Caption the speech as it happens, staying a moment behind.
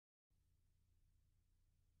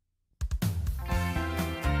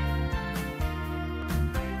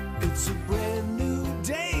It's a brand new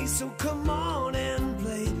day, so come on and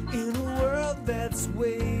play in a world that's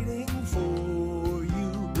waiting for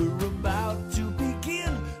you. We're about to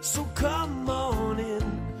begin, so come on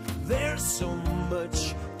in. There's so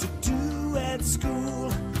much to do at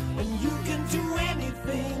school, and you can do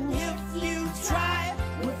anything if you try,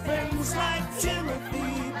 with friends like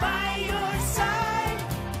Timothy by your side.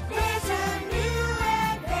 There's a new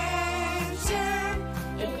adventure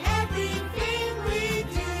in everything we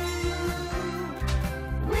do.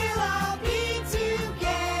 We'll all be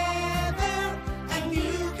together, and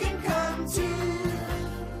you can come too.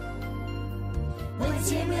 When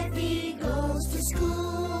Timothy goes to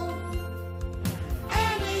school,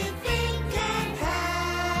 anything can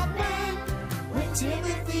happen. When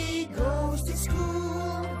Timothy goes to school.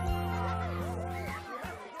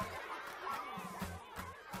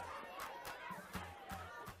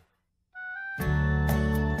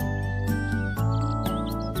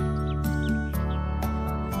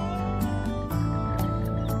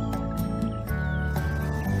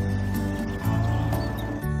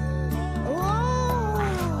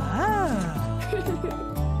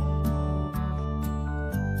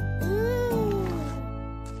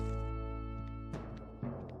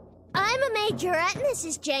 I'm a majorette,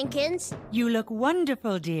 Mrs. Jenkins. You look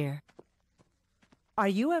wonderful, dear. Are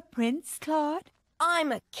you a prince, Claude?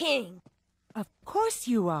 I'm a king. Of course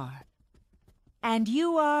you are. And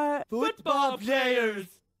you are... Football players!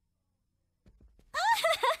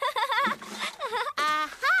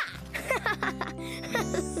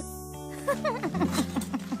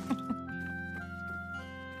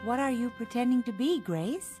 What are you pretending to be,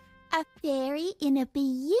 Grace? A fairy in a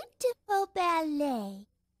beautiful ballet.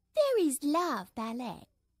 Fairies love ballet.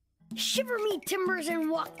 Shiver me timbers and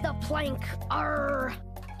walk the plank. Arr.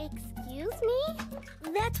 Excuse me?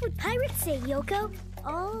 That's what pirates say, Yoko.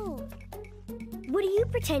 Oh. What are you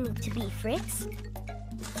pretending to be, Fritz?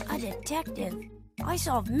 A detective. I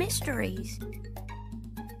solve mysteries.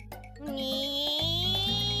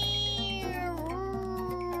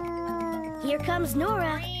 Here comes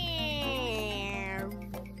Nora.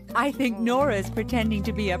 I think Nora's pretending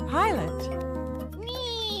to be a pilot.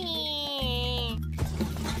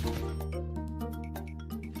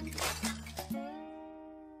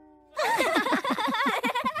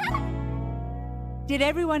 Did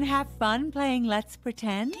everyone have fun playing Let's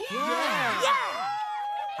Pretend? Yeah!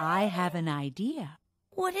 I have an idea.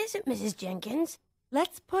 What is it, Mrs. Jenkins?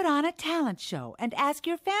 Let's put on a talent show and ask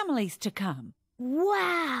your families to come.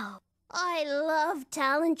 Wow. I love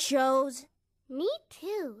talent shows. Me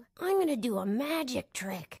too. I'm gonna do a magic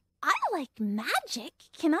trick. I like magic.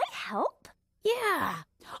 Can I help? Yeah.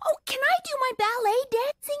 Oh, can I do my ballet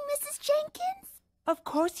dancing, Mrs. Jenkins? Of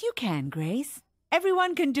course you can, Grace.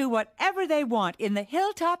 Everyone can do whatever they want in the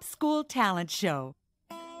Hilltop School Talent Show.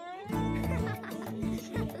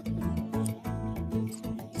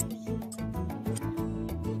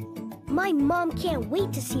 My mom can't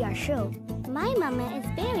wait to see our show. My mama is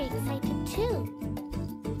very excited too.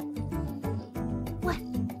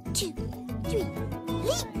 1, 2, 3,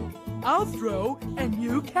 leap! I'll throw and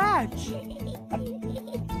you catch.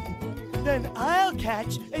 Then I'll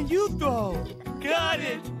catch and you throw. Got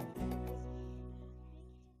it!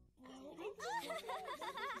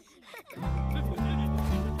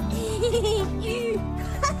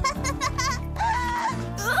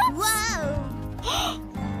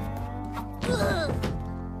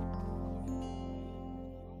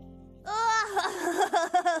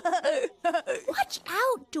 Watch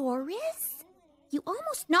out, Doris. You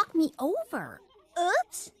almost knocked me over.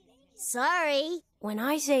 Oops. Sorry. When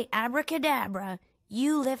I say abracadabra,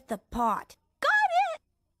 you lift the pot. Got it!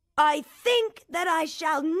 I think that I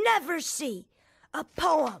shall never see a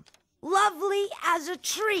poem lovely as a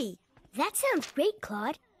tree. That sounds great,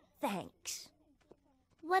 Claude. Thanks.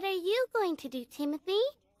 What are you going to do, Timothy?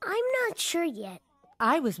 I'm not sure yet.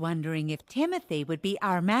 I was wondering if Timothy would be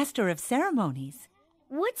our master of ceremonies.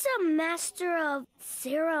 What's a master of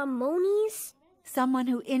ceremonies? Someone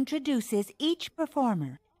who introduces each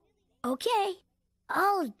performer. Okay,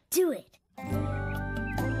 I'll do it.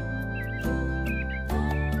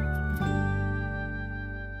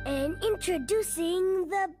 And introducing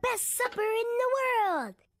the best supper in the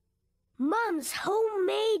world. Mom's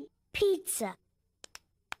homemade pizza.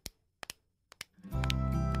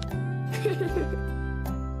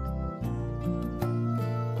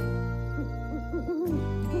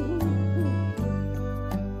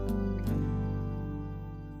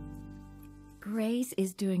 Grace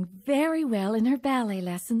is doing very well in her ballet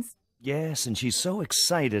lessons. Yes, and she's so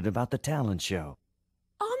excited about the talent show.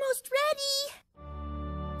 Almost ready.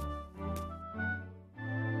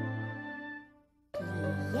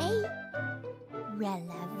 Yay.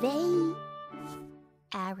 releve,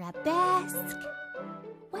 arabesque.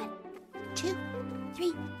 1, 2,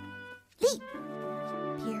 3, leap,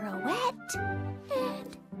 pirouette,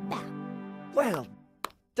 and bow. Well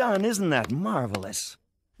done, isn't that marvelous?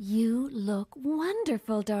 You look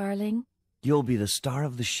wonderful, darling. You'll be the star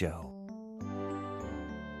of the show.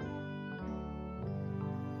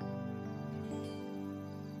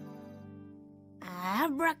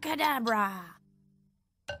 Abracadabra.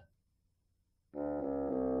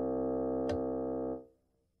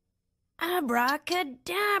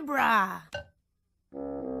 Abracadabra.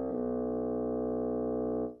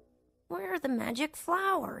 Where are the magic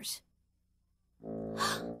flowers?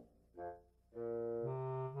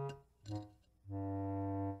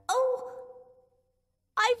 Oh,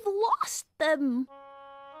 I've lost them.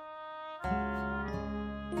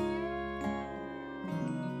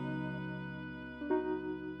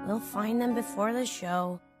 We'll find them before the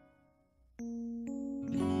show.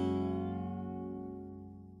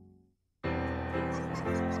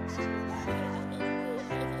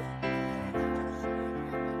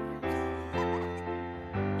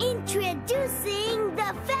 Introducing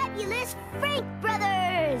the fabulous Frank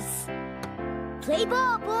Brothers! Play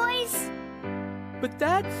ball, boys! But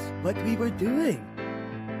that's what we were doing.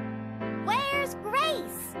 Where's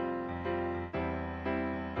Grace?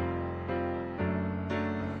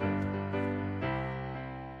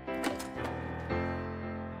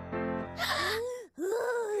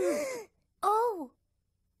 Oh!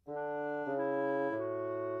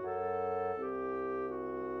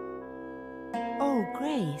 Oh,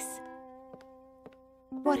 Grace.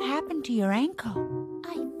 What happened to your ankle?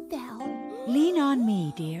 I fell. Lean on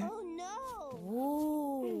me, dear. Oh, no!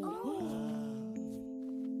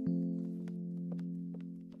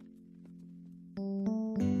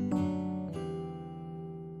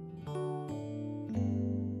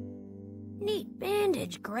 Neat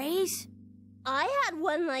bandage, Grace. I had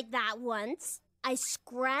one like that once. I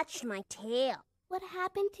scratched my tail. What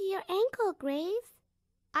happened to your ankle, Grace?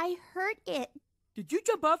 I hurt it. Did you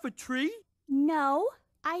jump off a tree? No,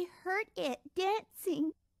 I hurt it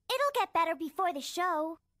dancing. It'll get better before the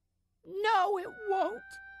show. No, it won't.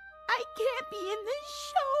 I can't be in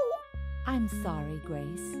this show. I'm sorry,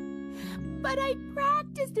 Grace. But I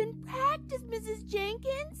practiced and practiced, Mrs.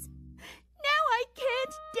 Jenkins. Now I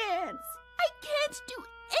can't dance. I can't do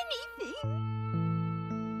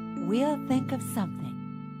anything. We'll think of something.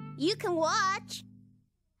 You can watch.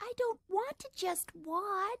 I don't want to just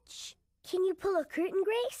watch. Can you pull a curtain,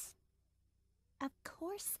 Grace? Of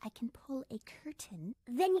course I can pull a curtain.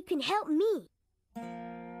 Then you can help me.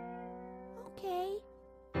 Okay.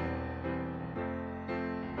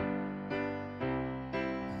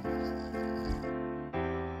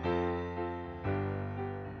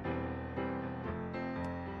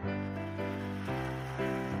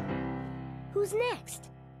 Who's next?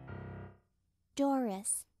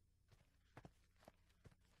 Doris.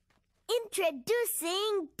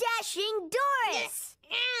 Introducing Dashing Doris!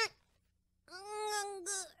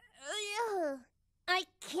 I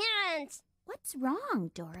can't. What's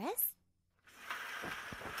wrong, Doris?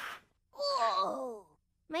 Oh,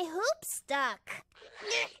 my hoop's stuck.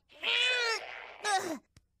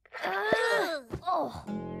 Oh.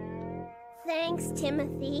 Thanks,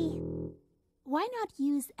 Timothy. Why not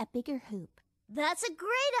use a bigger hoop? That's a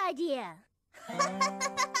great idea.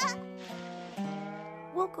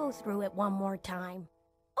 We'll go through it one more time.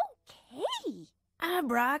 Okay.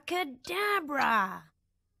 Abracadabra.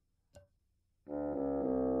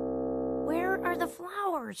 Where are the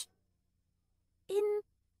flowers? In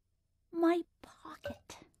my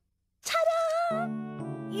pocket. Ta-da!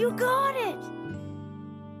 You got it!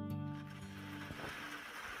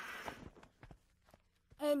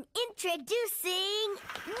 And introducing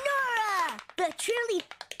Nora, the truly...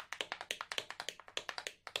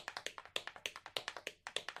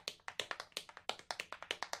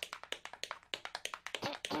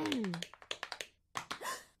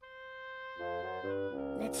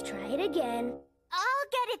 Let's try it again. I'll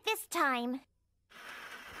get it this time.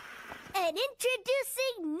 And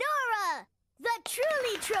introducing Nora, the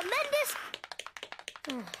truly tremendous...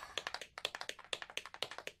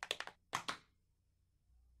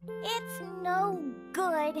 It's no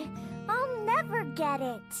good. I'll never get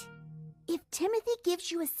it. If Timothy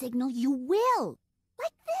gives you a signal, you will.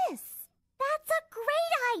 Like this. That's a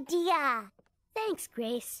great idea. Thanks,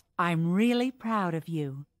 Grace. I'm really proud of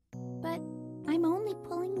you. But I'm only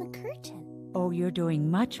pulling the curtain. Oh, you're doing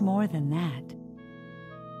much more than that.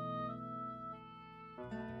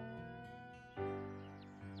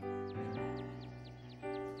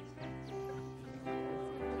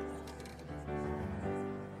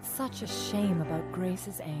 such a shame about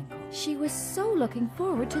Grace's ankle. She was so looking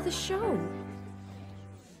forward to the show.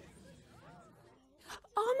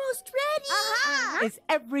 Almost ready. Is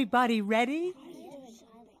everybody ready?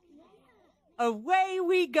 Away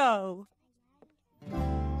we go.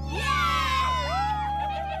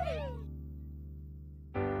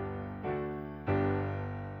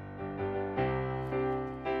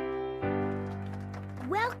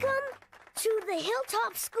 Welcome to the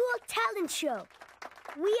Hilltop School Talent Show.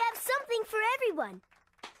 We have something for everyone.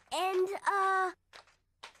 And,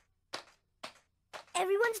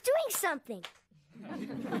 everyone's doing something.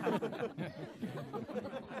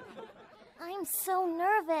 I'm so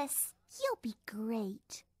nervous. You'll be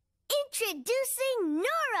great. Introducing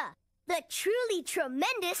Nora, the truly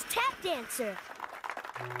tremendous tap dancer.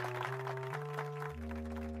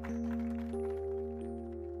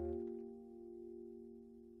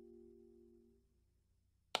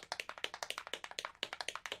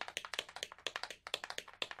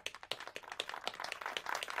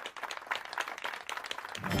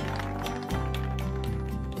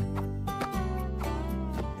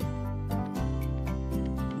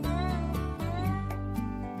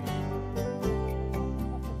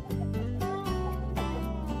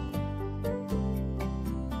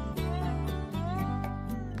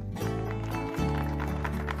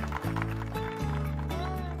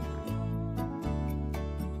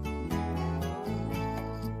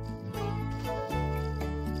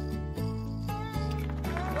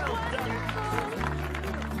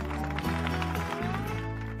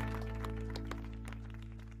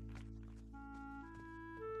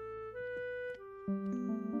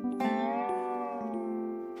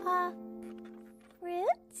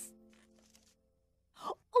 Fritz?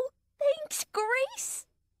 Oh, thanks, Grace.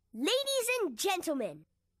 Ladies and gentlemen,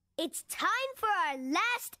 it's time for our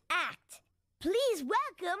last act. Please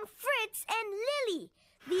welcome Fritz and Lily,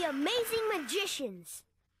 the amazing magicians.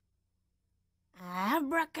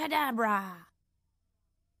 Abracadabra.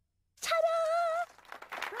 Ta-da!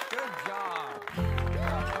 Good job.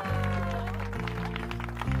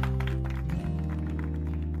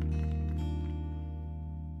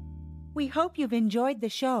 We hope you've enjoyed the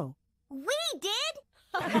show. We did!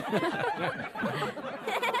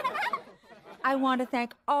 I want to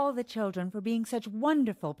thank all the children for being such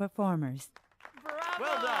wonderful performers.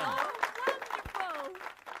 Well done.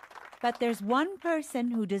 But there's one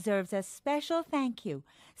person who deserves a special thank you,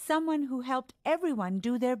 someone who helped everyone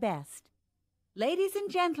do their best. Ladies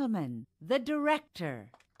and gentlemen, the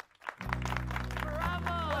director.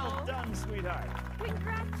 Well done, sweetheart.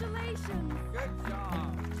 Congratulations. Good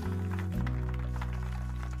job.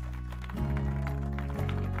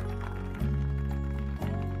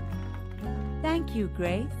 Thank you,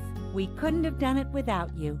 Grace. We couldn't have done it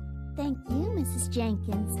without you. Thank you, Mrs.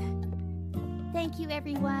 Jenkins. Thank you,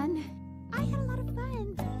 everyone. I had a lot of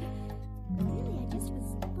fun. Really, I just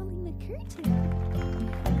was pulling the curtain.